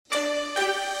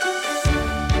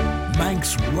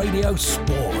Manx Radio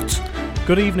Sport.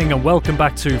 Good evening and welcome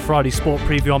back to Friday Sport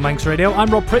Preview on Manx Radio. I'm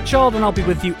Rob Pritchard and I'll be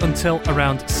with you until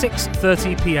around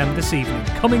 6:30pm this evening.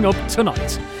 Coming up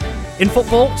tonight. In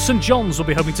football, St John's will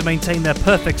be hoping to maintain their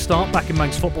perfect start back in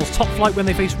Manx football's top flight when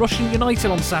they face Rushden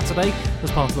United on Saturday as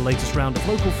part of the latest round of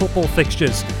local football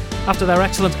fixtures. After their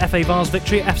excellent FA Vars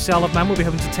victory, FC Isle of Man will be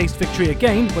hoping to taste victory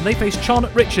again when they face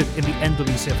Charnock Richard in the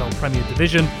NWCFL Premier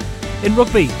Division. In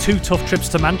rugby, 2 tough trips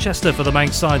to Manchester for the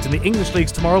Manx sides in the English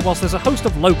Leagues tomorrow, whilst there's a host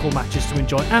of local matches to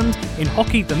enjoy. And in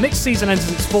hockey, the mixed season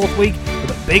enters its 4th week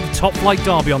with a big top-flight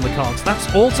derby on the cards.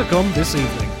 That's all to come this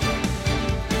evening.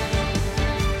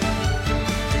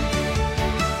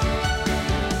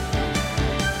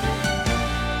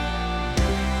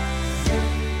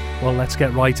 Well, let's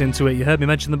get right into it. You heard me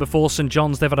mention them before. St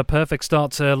John's, they've had a perfect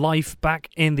start to life back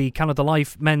in the Canada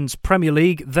Life Men's Premier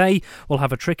League. They will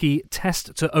have a tricky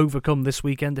test to overcome this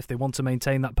weekend if they want to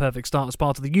maintain that perfect start as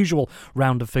part of the usual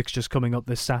round of fixtures coming up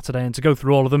this Saturday. And to go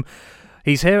through all of them,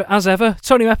 he's here as ever,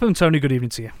 Tony Mepham. Tony, good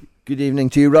evening to you. Good evening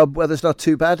to you, Rob. Weather's not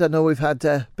too bad. I know we've had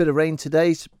a bit of rain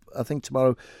today. I think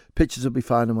tomorrow pitches will be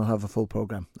fine and we'll have a full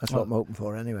programme. That's what I'm hoping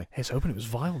for anyway. It's hoping it was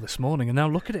vile this morning and now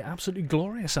look at it, absolutely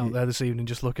glorious out there this evening,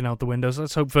 just looking out the windows.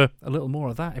 Let's hope for a little more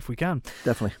of that if we can.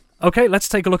 Definitely. OK, let's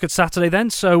take a look at Saturday then.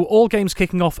 So all games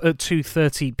kicking off at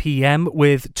 2:30pm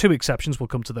with 2 exceptions. We'll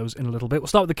come to those in a little bit. We'll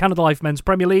start with the Canada Life Men's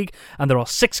Premier League and there are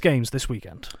 6 games this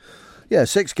weekend. Yeah,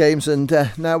 6 games, and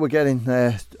now we're getting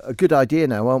a good idea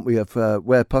now, aren't we, of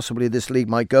where possibly this league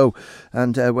might go.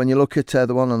 And when you look at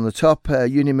the one on the top,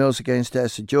 Union Mills against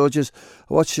St George's.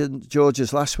 I watched St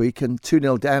George's last week and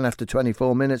 2-0 down after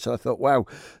 24 minutes. I thought, wow,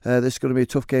 this is going to be a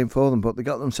tough game for them. But they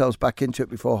got themselves back into it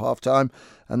before half-time.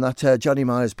 And that Johnny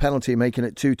Myers penalty, making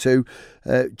it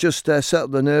 2-2, just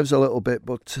settled the nerves a little bit.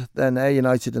 But then Ayr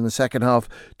United in the second half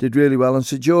did really well. And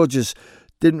St George's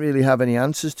didn't really have any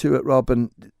answers to it, Rob,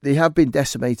 and they have been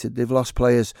decimated. They've lost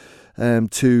players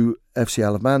to FC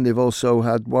Isle of Man. They've also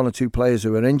had 1 or 2 players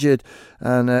who are injured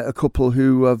and a couple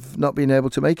who have not been able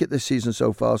to make it this season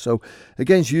so far. So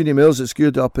against Union Mills, it's a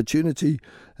good opportunity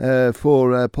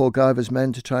for Paul Guyver's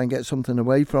men to try and get something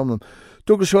away from them.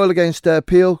 Douglas Royal against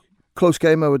Peel. Close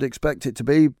game, I would expect it to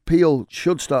be. Peel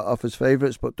should start off as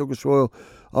favourites, but Douglas Royal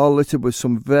are littered with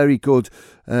some very good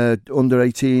under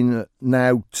 18,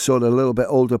 now sort of a little bit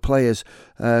older players.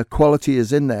 Quality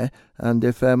is in there, and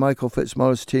if Michael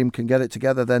Fitzmaurice's team can get it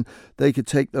together, then they could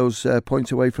take those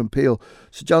points away from Peel.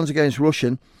 St John's against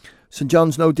Rushden. St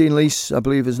John's, no Dean Leese, I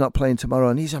believe, is not playing tomorrow,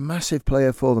 and he's a massive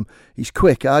player for them. He's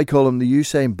quick. I call him the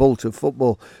Usain Bolt of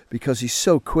football because he's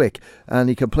so quick and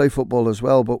he can play football as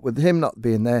well. But with him not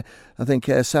being there, I think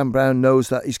Sam Brown knows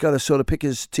that he's got to sort of pick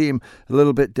his team a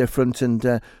little bit different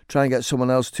and try and get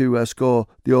someone else to score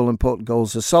the all-important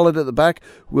goals. They're solid at the back.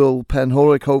 Will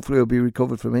Penhorick hopefully will be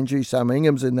recovered from injury. Sam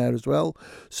Ingham's in there as well.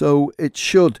 So it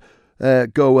should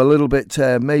go a little bit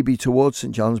maybe towards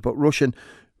St John's, but Rushden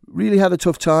really had a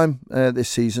tough time this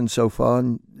season so far,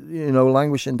 and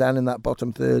languishing down in that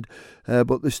bottom third,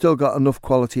 but they've still got enough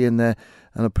quality in there,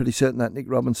 and I'm pretty certain that Nick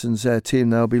Robinson's team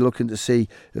now will be looking to see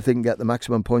if they can get the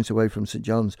maximum points away from St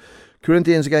John's.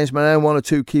 Corinthians against Marown, 1 or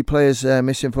 2 key players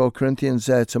missing for Corinthians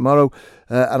tomorrow.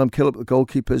 Adam Killip, the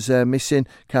goalkeeper's missing.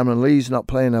 Cameron Lee's not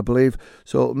playing, I believe.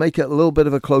 So it'll make it a little bit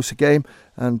of a closer game.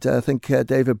 And I think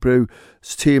David Brew's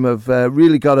team have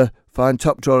really got to find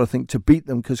top drawer, I think, to beat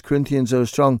them, because Corinthians are a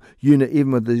strong unit,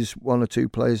 even with these 1 or 2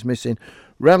 players missing.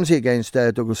 Ramsey against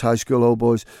Douglas High School Old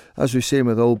Boys. As we've seen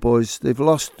with Old Boys, they've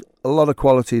lost a lot of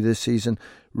quality this season.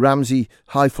 Ramsey,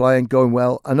 high flying, going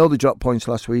well. I know they dropped points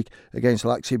last week against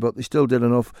Laxey, but they still did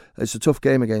enough. It's a tough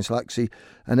game against Laxey.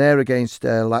 And Ayr against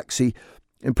Laxey.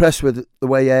 Impressed with the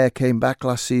way Ayr came back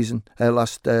last week,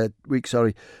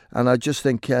 and I just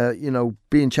think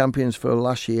being champions for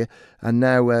last year and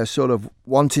now sort of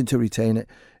wanting to retain it,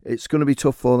 it's going to be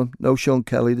tough for them. No Sean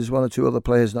Kelly, there's 1 or 2 other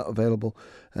players not available,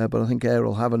 but I think Ayr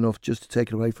will have enough just to take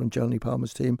it away from Johnny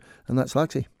Palmer's team, and that's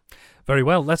Laxey. Very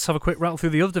well, let's have a quick rattle through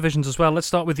the other divisions as well. Let's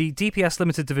start with the DPS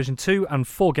Limited Division 2 and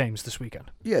 4 games this weekend.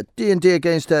 Yeah, D&D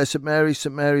against St Mary's.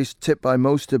 St Mary's tipped by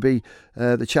most to be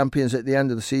the champions at the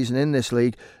end of the season in this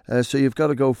league. So you've got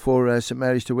to go for St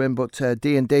Mary's to win. But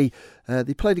D&D,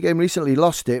 they played a game recently,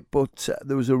 lost it, but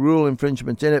there was a rule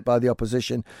infringement in it by the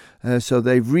opposition. So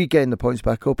they've regained the points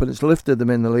back up and it's lifted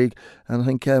them in the league. And I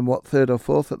think, 3rd or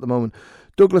 4th at the moment.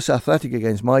 Douglas Athletic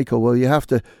against Michael. Well, you have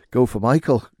to go for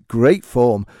Michael. Great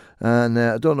form. And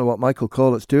I don't know what Michael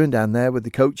Corlett's doing down there with the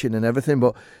coaching and everything,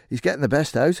 but he's getting the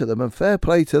best out of them, and fair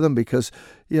play to them, because,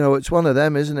 it's one of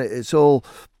them, isn't it? It's all,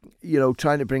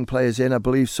 trying to bring players in. I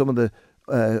believe some of the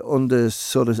under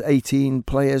sort of 18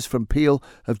 players from Peel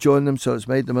have joined them, so it's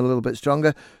made them a little bit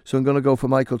stronger. So I'm going to go for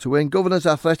Michael to win. Governors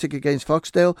Athletic against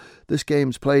Foxdale. This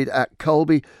game's played at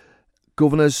Colby.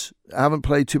 Governors haven't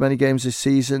played too many games this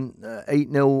season.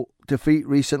 8-0 defeat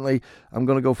recently. I'm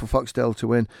going to go for Foxdale to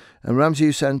win. And Ramsey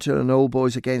Youth Centre and Old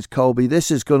Boys against Colby.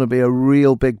 This is going to be a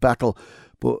real big battle.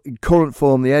 But in current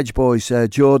form, the Edge boys,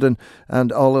 Jordan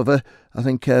and Oliver, I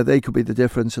think they could be the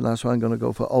difference, and that's why I'm going to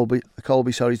go for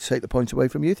Colby to take the points away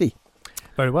from Youthy.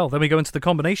 Very well. Then we go into the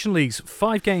combination leagues.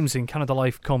 5 games in Canada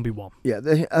Life Combi 1. Yeah,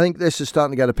 I think this is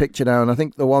starting to get a picture now, and I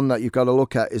think the one that you've got to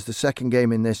look at is the second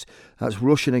game in this. That's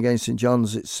Rushen against St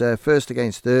John's. It's first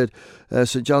against third.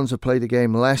 St John's have played a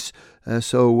game less,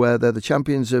 so they're the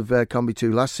champions of Combi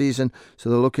 2 last season,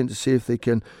 so they're looking to see if they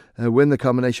can win the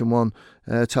combination 1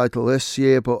 title this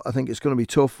year, but I think it's going to be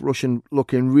tough. Rushen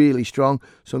looking really strong,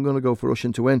 so I'm going to go for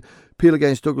Rushen to win. Peel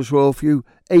against Douglas Royal, few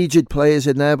aged players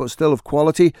in there, but still of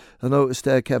quality. I noticed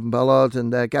Kevin Ballard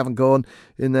and Gavin Gorn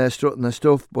in there strutting their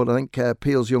stuff, but I think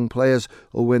Peel's young players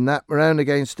will win that round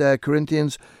against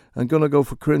Corinthians. I'm going to go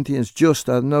for Corinthians just.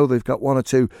 I know they've got 1 or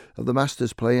 2 of the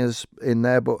Masters players in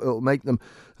there, but it'll make them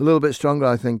a little bit stronger,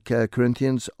 I think,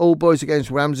 Corinthians. Old Boys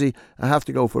against Ramsey. I have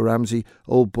to go for Ramsey.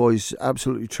 Old Boys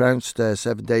absolutely trounced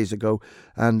 7 days ago.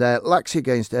 And Laxey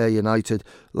against Ayr United.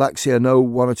 Laxey, I know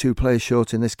 1 or 2 players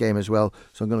short in this game as well,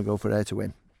 so I'm going to go for Ayr to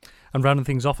win. And rounding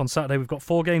things off on Saturday, we've got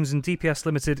 4 games in DPS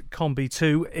Limited Combi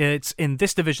 2. It's in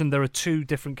this division, there are 2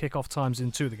 different kick-off times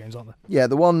in 2 of the games, aren't there? Yeah,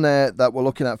 the one that we're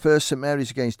looking at first, St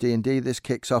Mary's against D&D. This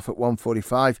kicks off at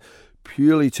 1:45,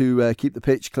 purely to keep the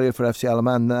pitch clear for FC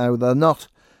Alaman. Now, they're not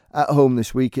at home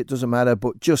this week, it doesn't matter,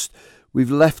 but just we've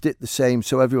left it the same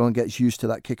so everyone gets used to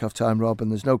that kick-off time, Rob,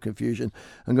 and there's no confusion.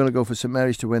 I'm going to go for St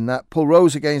Mary's to win that.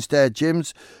 Pulrose against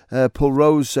Jims.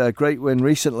 Pulrose, great win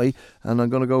recently, and I'm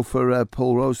going to go for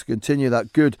Pulrose to continue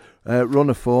that good run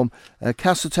of form.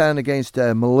 Castletown against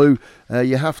Maloo.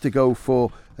 You have to go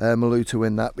for Maloo to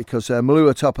win that because Maloo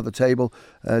are top of the table.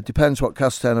 Depends what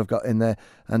Castletown have got in there.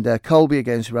 And Colby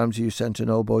against Ramsey Youth Centre and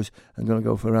Old Boys. I'm going to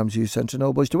go for Ramsey Youth Centre and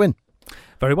Old Boys to win.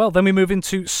 Very well, then we move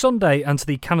into Sunday and to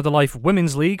the Canada Life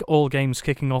Women's League, all games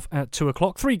kicking off at 2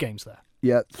 o'clock. 3 games there.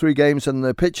 Yeah, 3 games and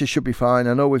the pitches should be fine.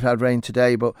 I know we've had rain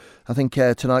today, but I think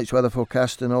tonight's weather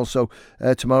forecast and also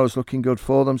tomorrow's looking good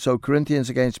for them. So Corinthians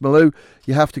against Maloo,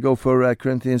 you have to go for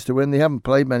Corinthians to win. They haven't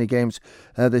played many games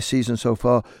this season so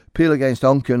far. Peel against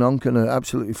Onken. Onken are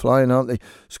absolutely flying, aren't they?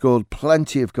 Scored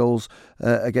plenty of goals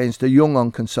against a young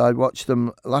Onken side. Watched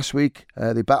them last week.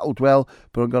 They battled well,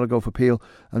 but I'm going to go for Peel.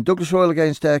 And Douglas Royal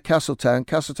against Castletown.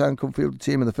 Castletown couldn't field the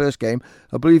team in the first game.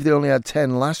 I believe they only had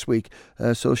 10 last week,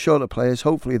 so shorter players.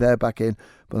 Hopefully they're back in,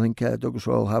 but I think Douglas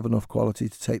Royal have enough quality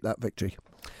to take that victory.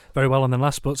 Very well, and then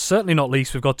last but certainly not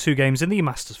least, we've got 2 games in the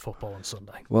Masters football on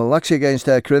Sunday. Well, Laxey against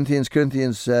Corinthians.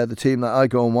 Corinthians, the team that I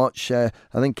go and watch. I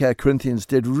think Corinthians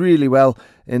did really well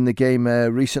in the game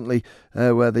recently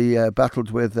where they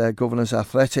battled with Governors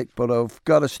Athletic, but I've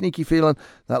got a sneaky feeling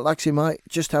that Laxey might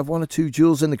just have 1 or 2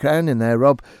 jewels in the crown in there,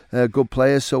 Rob. Good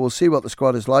players, so we'll see what the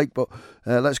squad is like, but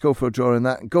let's go for a draw in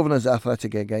that. Governors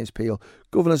Athletic against Peel.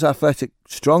 Governors Athletic,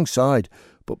 strong side,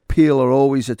 but Peel are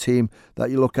always a team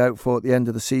that you look out for at the end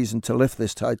of the season to lift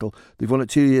this title. They've won it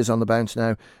 2 years on the bounce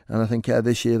now, and I think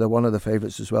this year they're one of the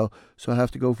favourites as well. So I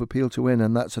have to go for Peel to win,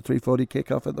 and that's a 3:40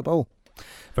 kick-off at the Bowl.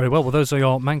 Very well, those are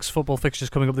your Manx football fixtures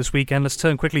coming up this weekend. Let's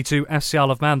turn quickly to FC Isle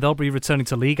of Man. They'll be returning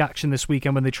to league action this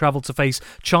weekend when they travel to face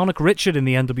Charnock Richard in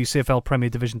the NWCFL Premier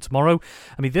Division tomorrow.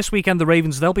 I mean, this weekend the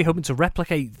Ravens, they'll be hoping to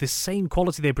replicate the same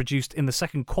quality they produced in the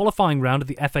second qualifying round of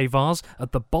the FA Vars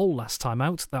at the Bowl last time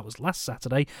out. That was last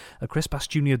Saturday. A Chris Bass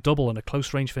Jr. double and a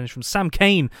close range finish from Sam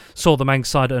Kane saw the Manx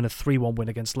side earn a 3-1 win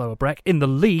against Lower Breck. In the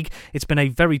league, it's been a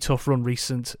very tough run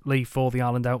recently for the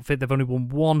Ireland outfit. They've only won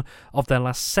 1 of their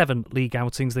last 7 league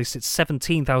outings. They sit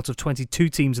 17th out of 22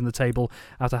 teams in the table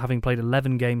after having played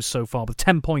 11 games so far with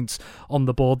 10 points on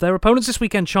the board. Their opponents this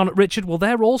weekend, Charnock Richard, well,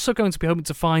 they're also going to be hoping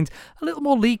to find a little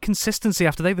more league consistency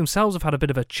after they themselves have had a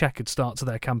bit of a checkered start to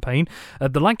their campaign.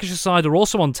 The Lancashire side are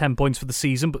also on 10 points for the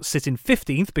season but sit in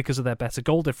 15th because of their better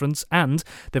goal difference, and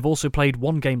they've also played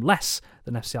 1 game less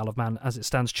than FC Isle of Man as it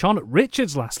stands. Charnock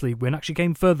Richard's last league win actually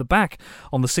came further back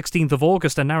on the 16th of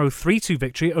August, a narrow 3-2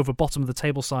 victory over bottom of the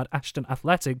table side Ashton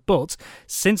Athletic, but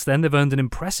since then they've earned an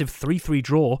impressive 3-3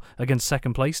 draw against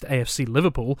second placed AFC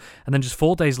Liverpool, and then just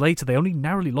 4 days later they only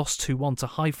narrowly lost 2-1 to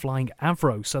high-flying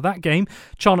Avro. So that game,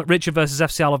 Charnock Richard versus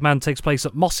FC Isle of Man, takes place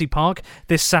at Mossy Park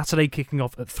this Saturday, kicking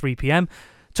off at 3 p.m.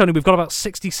 Tony, we've got about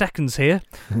 60 seconds here.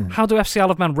 How do FC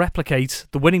Isle of Man replicate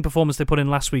the winning performance they put in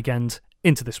last weekend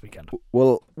into this weekend.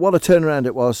 Well, what a turnaround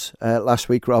it was last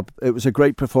week, Rob. It was a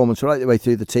great performance right the way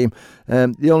through the team.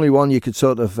 The only one you could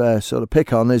sort of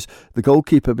pick on is the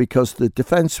goalkeeper, because the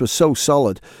defence was so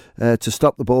solid to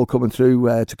stop the ball coming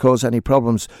through to cause any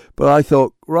problems. But I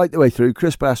thought right the way through,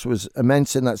 Chris Bass was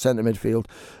immense in that centre midfield,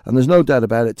 and there's no doubt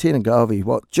about it. Tiernan Garvey,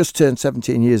 just turned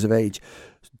 17 years of age.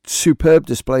 Superb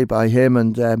display by him,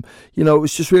 and it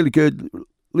was just really good.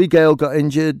 Lee Gale got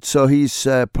injured, so he's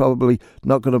probably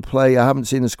not going to play. I haven't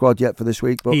seen the squad yet for this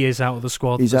week. But he is out of the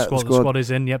squad. He's out of the squad. The squad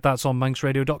is in. Yep, that's on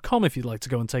manxradio.com if you'd like to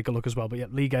go and take a look as well.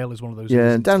 But Lee Gale is one of those.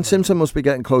 Yeah, and Dan Simpson must be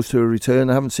getting close to a return.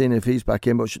 I haven't seen if he's back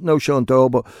in, but no Sean Doyle.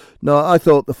 But no, I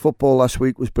thought the football last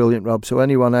week was brilliant, Rob. So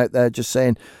anyone out there just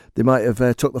saying they might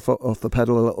have took the foot off the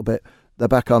pedal a little bit, they're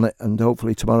back on it, and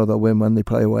hopefully tomorrow they'll win when they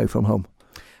play away from home.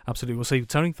 Absolutely. We'll see.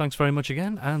 Tony, thanks very much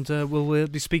again, and we'll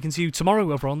be speaking to you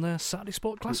tomorrow over on Saturday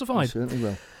Sport Classified. Certainly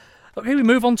will. Okay, we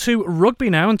move on to rugby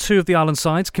now, and two of the island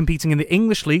sides competing in the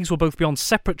English leagues will both be on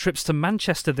separate trips to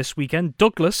Manchester this weekend.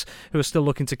 Douglas, who are still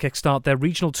looking to kickstart their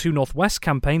Regional 2 North West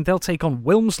campaign, they'll take on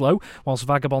Wilmslow, whilst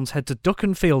Vagabonds head to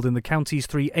Duckenfield in the Counties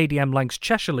 3 ADM Lancs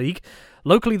Cheshire League.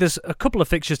 Locally, there's a couple of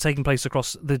fixtures taking place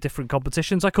across the different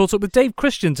competitions. I caught up with Dave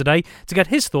Christian today to get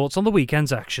his thoughts on the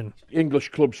weekend's action. English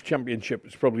Clubs Championship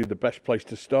is probably the best place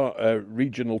to start.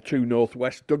 Regional 2 North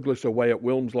West, Douglas away at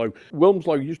Wilmslow.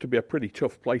 Wilmslow used to be a pretty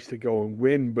tough place to go and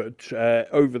win, but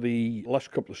over the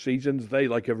last couple of seasons, they,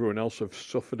 like everyone else, have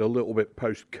suffered a little bit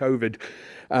post-COVID,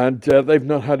 and they've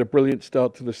not had a brilliant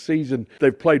start to the season.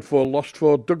 They've played 4, lost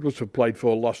 4. Douglas have played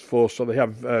 4, lost 4, so they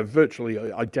have virtually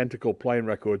identical playing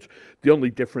records. The only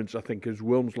difference, I think, is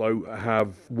Wilmslow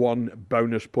have 1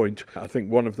 bonus point. I think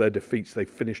one of their defeats they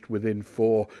finished within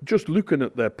 4. Just looking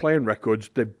at their playing records,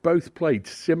 they've both played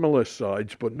similar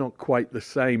sides, but not quite the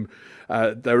same.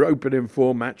 Their opening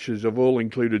 4 matches have all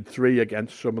included 3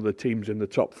 against some of the teams in the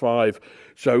top 5.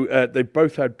 So they've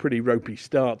both had pretty ropey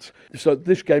starts. So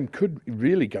this game could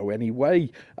really go any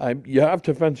way. You have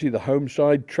to fancy the home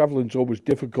side. Travelling's always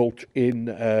difficult in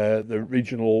the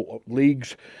regional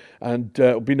leagues. And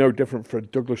it'll be no different for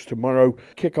Douglas tomorrow.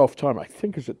 Kick-off time, I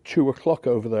think, is at 2 o'clock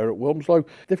over there at Wilmslow.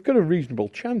 They've got a reasonable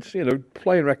chance,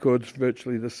 playing records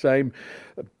virtually the same.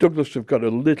 Douglas have got a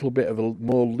little bit of a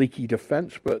more leaky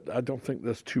defence, but I don't think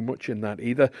there's too much in that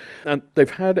either. And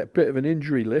they've had a bit of an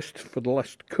injury list for the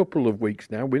last couple of weeks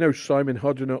now. We know Simon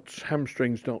Hodgenot's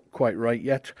hamstring's not quite right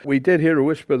yet. We did hear a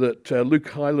whisper that Luke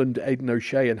Highland, Aidan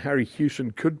O'Shea and Harry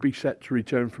Hewson could be set to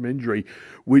return from injury,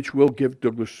 which will give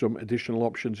Douglas some additional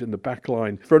options in the back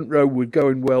line. Front row were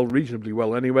going reasonably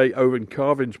well anyway. Owen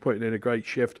Carvin's putting in a great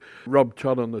shift. Rob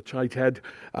Todd on the tight head,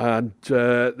 and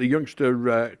the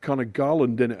youngster Connor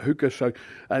Garland in at hooker. So,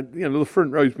 the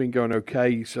front row's been going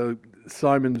okay. So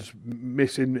Simon's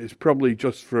missing is probably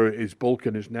just for his bulk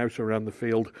and his nous around the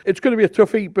field. It's going to be a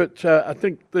toughie, but I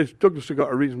think Douglas have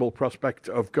got a reasonable prospect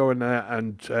of going there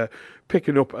and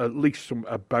picking up at least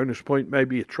a bonus point,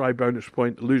 maybe a try bonus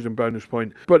point, losing bonus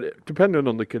point. But depending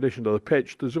on the condition of the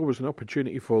pitch, there's always an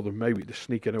opportunity for them maybe to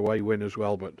sneak an away win as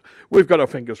well. But we've got our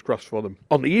fingers crossed for them.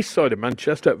 On the east side of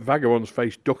Manchester, Vagabonds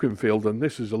face Duckenfield, and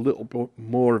this is a little bit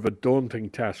more of a daunting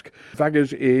task.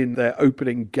 Vaggers in their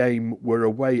opening game were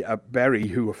away at Bury,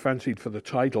 who were fancied for the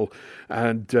title,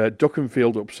 and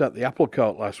Duckenfield upset the apple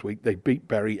cart last week. They beat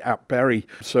Bury at Bury.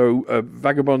 So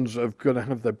Vagabonds are going to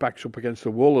have their backs up against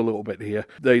the wall a little bit here.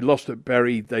 They lost at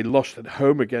Bury, they lost at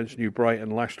home against New Brighton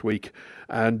last week,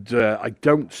 and I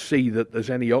don't see that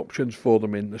there's any options for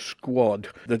them in the squad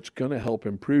that's going to help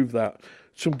improve that.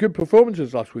 Some good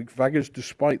performances last week, Vaggers,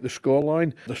 despite the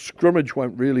scoreline. The scrummage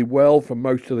went really well. For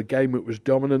most of the game, it was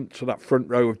dominant. So that front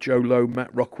row of Joe Lowe,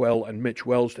 Matt Rockwell and Mitch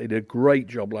Wells, they did a great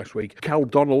job last week. Cal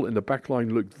Donnell in the back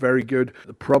line looked very good.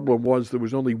 The problem was there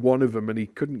was only one of them and he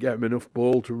couldn't get him enough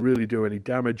ball to really do any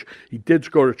damage. He did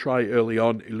score a try early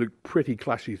on. He looked pretty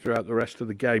classy throughout the rest of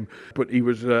the game, but he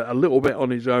was a little bit on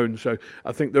his own. So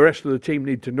I think the rest of the team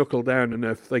need to knuckle down, and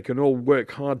if they can all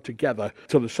work hard together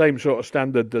to the same sort of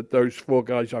standard that those 4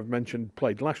 guys I've mentioned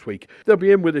played last week, they'll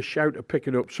be in with a shout of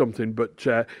picking up something. But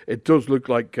it does look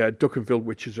like Duckenfield,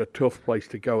 which is a tough place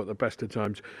to go at the best of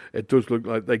times, it does look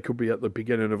like they could be at the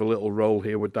beginning of a little roll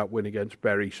here with that win against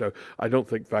Bury. So I don't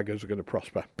think Vaggers are going to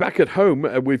prosper. Back at home,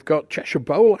 we've got Cheshire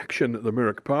Bowl action at the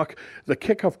Mirrock Park. The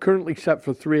kick-off currently set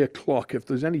for 3 o'clock. If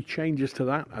there's any changes to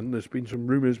that, and there's been some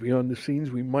rumours behind the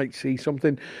scenes, we might see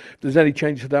something. If there's any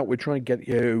change to that, we'll try and get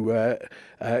you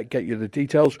the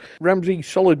details. Ramsey,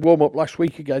 solid warm-up last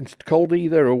week against Caldy.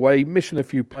 They're away, missing a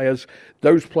few players.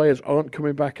 Those players aren't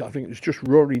coming back. I think it's just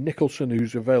Rory Nicholson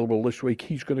who's available this week.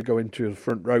 He's going to go into the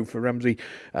front row for Ramsey.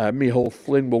 Mihal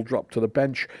Flynn will drop to the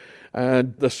bench.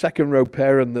 And the second row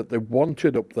pairing that they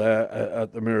wanted up there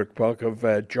at the Mirror Park of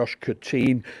Josh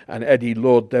Coutinho and Eddie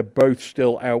Lord, they're both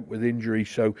still out with injury,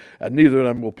 so neither of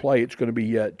them will play. It's going to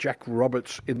be Jack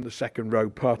Roberts in the second row,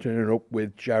 partnering up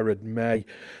with Jared May.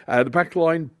 The back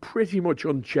line pretty much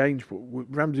unchanged, but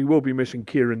Ramsey will be missing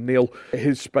Kieran Neal.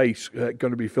 His space going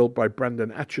to be filled by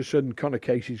Brandon Atchison. Connor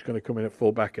Casey's going to come in at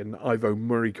fullback, and Ivo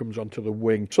Murray comes onto the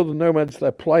wing. So the Nomads,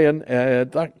 they're playing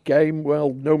that game.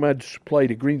 Well, Nomads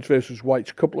played a Greens versus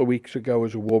Whites a couple of weeks ago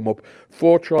as a warm-up.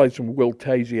 4 tries from Will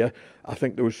Tazier. I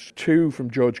think there was 2 from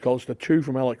George Colster, 2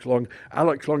 from Alex Long.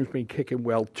 Alex Long's been kicking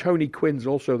well. Tony Quinn's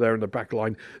also there in the back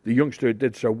line, the youngster who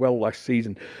did so well last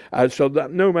season. So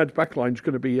that Nomads back line is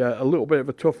going to be a little bit of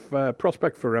a tough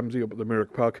prospect for Ramsey up at the Mirror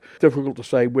Park. Difficult to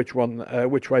say which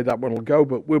way that one will go,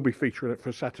 but we'll be featuring it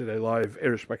for Saturday Live,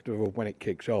 irrespective of when it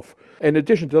kicks off. In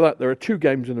addition to that, there are 2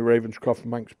 games in the Ravenscroft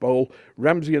Manx Bowl.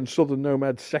 Ramsey and Southern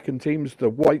Nomads second teams, the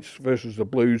Whites versus the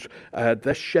Blues.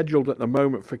 They're scheduled at the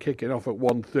moment for kicking off at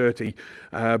 1:30.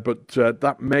 But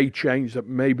that may change. That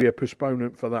may be a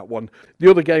postponement for that one.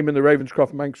 The other game in the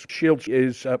Ravenscroft Manx Shield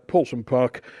is Paulson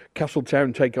Park.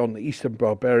 Castletown take on the Eastern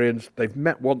Barbarians. They've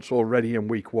met once already in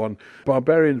week 1.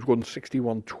 Barbarians won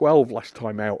 61-12 last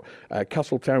time out.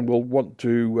 Castletown will want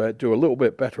to do a little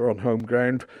bit better on home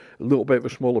ground. A little bit of a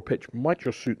smaller pitch might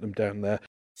just suit them down there.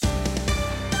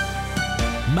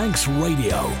 Manx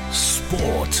Radio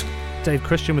Sport. Dave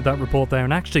Christian with that report there,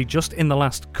 and actually just in the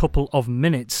last couple of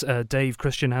minutes, Dave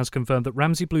Christian has confirmed that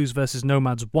Ramsey Blues versus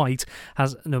Nomads Whites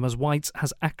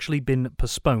has actually been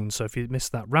postponed. So if you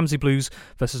missed that, Ramsey Blues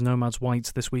versus Nomads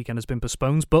Whites this weekend has been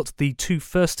postponed, but the 2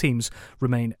 first teams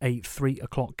remain a 3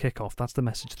 o'clock kickoff. That's the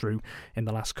message through in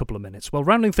the last couple of minutes. Well,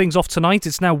 rounding things off tonight,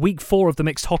 it's now week 4 of the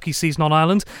mixed hockey season on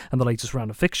Ireland, and the latest round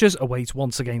of fixtures awaits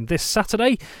once again this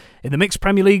Saturday. In the mixed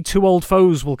Premier League, 2 old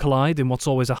foes will collide in what's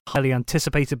always a highly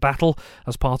anticipated battle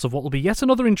as part of what will be yet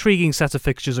another intriguing set of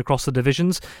fixtures across the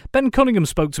divisions. Ben Cunningham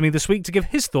spoke to me this week to give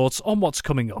his thoughts on what's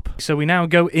coming up. So we now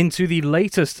go into the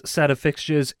latest set of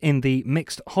fixtures in the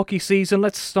mixed hockey season.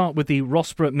 Let's start with the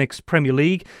Rossborough Mixed Premier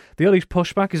League. The early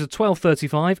pushback is at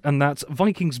 12:35, and that's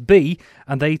Vikings B,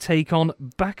 and they take on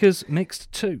Backers Mixed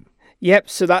 2. Yep,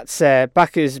 so that's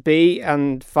Backers B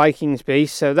and Vikings B,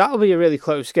 so that'll be a really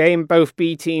close game. Both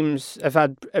B teams have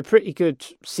had a pretty good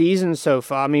season so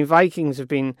far. I mean, Vikings have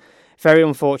been very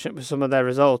unfortunate with some of their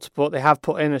results, but they have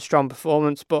put in a strong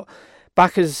performance. But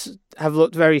Backers have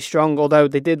looked very strong, although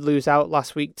they did lose out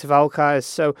last week to Valkyries.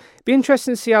 So it'll be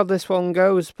interesting to see how this one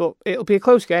goes, but it'll be a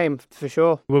close game for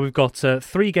sure. Well, we've got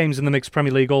 3 games in the Mixed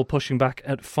Premier League, all pushing back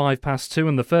at 2:05,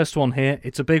 and the first one here,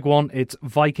 it's a big one. It's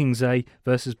Vikings A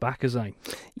versus Backers A.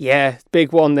 Yeah,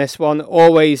 big one, this one.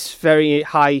 Always very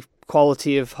high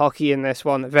quality of hockey in this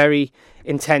one. Very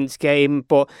intense game,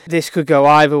 but this could go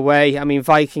either way. I mean,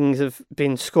 Vikings have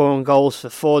been scoring goals for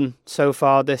fun so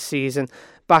far this season.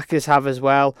 Backers have as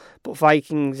well, but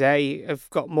Vikings A have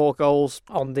got more goals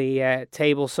on the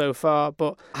table so far,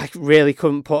 but I really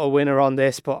couldn't put a winner on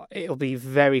this, but it'll be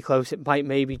very close. It might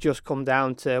maybe just come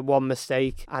down to one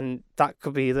mistake, and that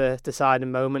could be the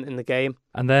deciding moment in the game.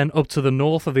 And then up to the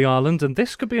north of the island, and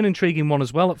this could be an intriguing one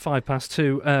as well at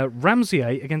 2:05, Ramsey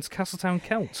A against Castletown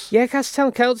Celts. Yeah,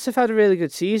 Castletown Celts have had a really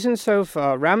good season so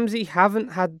far. Ramsey haven't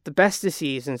had the best of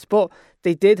seasons, but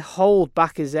they did hold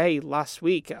Backers A last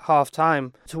week at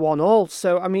half-time to 1-1.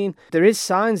 So, I mean, there is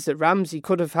signs that Ramsey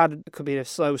could be a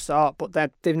slow start, but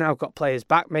they've now got players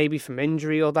back maybe from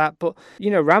injury or that. But,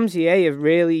 you know, Ramsey A have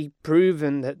really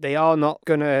proven that they are not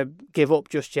going to give up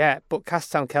just yet. But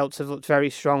Castletown Celts have looked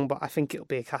very strong, but I think it'll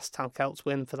be a Castletown Celts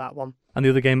win for that one. And the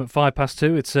other game at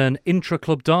 2:05, it's an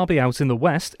intra-club derby out in the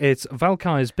west. It's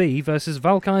Valkyries B versus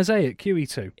Valkyries A at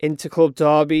QE2. Inter-club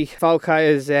derby,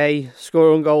 Valkyries A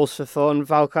scoring goals for fun.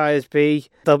 Valkyries B,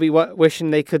 they'll be wishing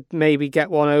they could maybe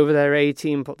get one over their A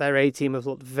team, but their A team have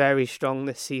looked very strong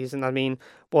this season. I mean,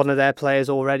 one of their players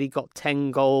already got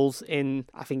 10 goals in,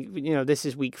 I think, this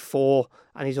is week 4,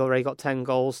 and he's already got 10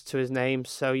 goals to his name.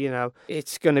 So,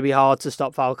 it's going to be hard to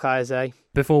stop Valkyries A.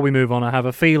 Before we move on, I have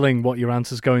a feeling what your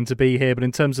answer's going to be here, but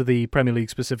in terms of the Premier League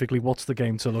specifically, what's the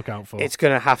game to look out for? It's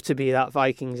going to have to be that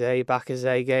Vikings A, Backers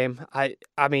A game. I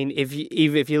mean, if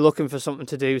you're looking for something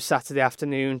to do Saturday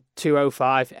afternoon,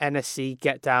 2:05, NSC,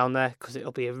 get down there, because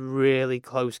it'll be a really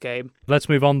close game. Let's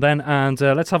move on then, and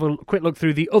let's have a quick look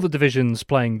through the other divisions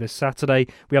playing this Saturday.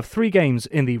 We have 3 games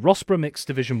in the Rossborough Mixed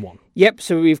Division 1. Yep,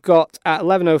 so we've got at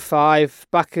 11:05,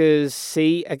 Backers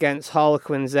C against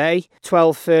Harlequins A.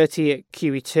 12:30 at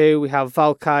QE2, we have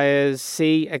Valkyries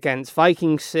C against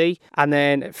Vikings C. And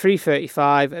then at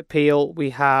 3:35 at Peel, we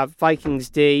have Vikings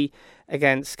D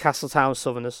against Castletown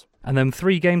Southerners. And then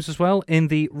 3 games as well in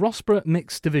the Rossborough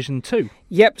Mixed Division 2.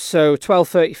 Yep, so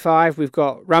 12:35 we've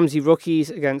got Ramsey Rookies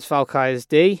against Falkires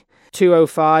D.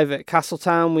 2:05 at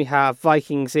Castletown we have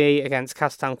Vikings E against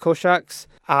Castletown Cushacks.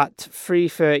 At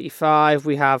 3:35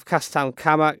 we have Castletown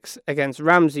Camacks against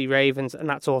Ramsey Ravens, and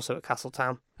that's also at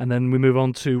Castletown. And then we move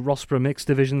on to Rossborough Mixed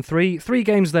Division 3. 3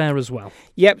 games there as well.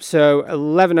 Yep, so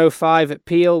 11:05 at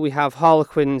Peel we have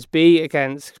Harlequins B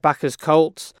against Backers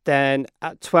Colts. Then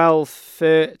at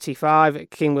 12:35 at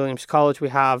King William's College we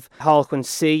have Harlequins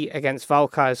C against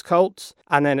Valkyries Colts.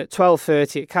 And then at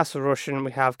 12:30 at Castle Rushen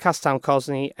we have Castletown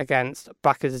Cosney against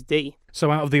Backers D.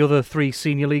 So out of the other 3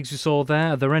 senior leagues you saw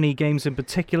there, are there any games in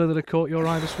particular that have caught your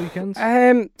eye this weekend?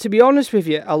 To be honest with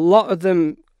you, a lot of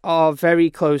them are very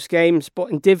close games, but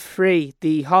in Div 3,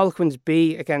 the Harlequins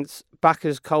B against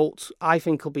Backers Colts, I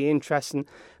think will be interesting.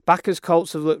 Backers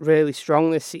Colts have looked really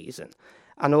strong this season,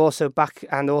 and also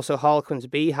Harlequins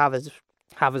B have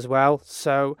as well.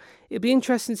 So it'll be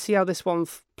interesting to see how this one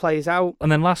plays out.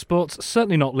 And then last but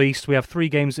certainly not least, we have 3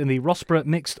 games in the Rossborough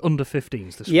Mixed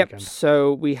Under-15s this weekend.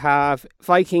 So we have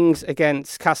Vikings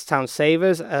against Castletown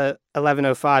Savers at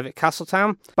 11:05 at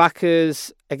Castletown.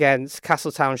 Backers against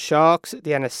Castletown Sharks at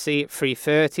the NSC at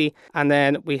 3:30. And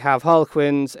then we have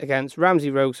Harlequins against Ramsey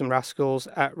Rogues and Rascals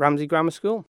at Ramsey Grammar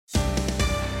School.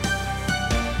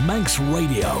 Manx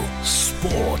Radio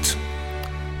Sport.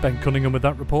 Ben Cunningham with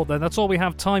that report there. That's all we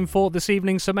have time for this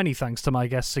evening, so many thanks to my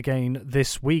guests again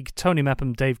this week. Tony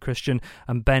Mepham, Dave Christian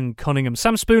and Ben Cunningham.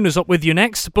 Sam Spooner's up with you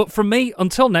next, but from me,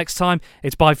 until next time,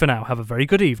 it's bye for now. Have a very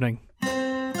good evening.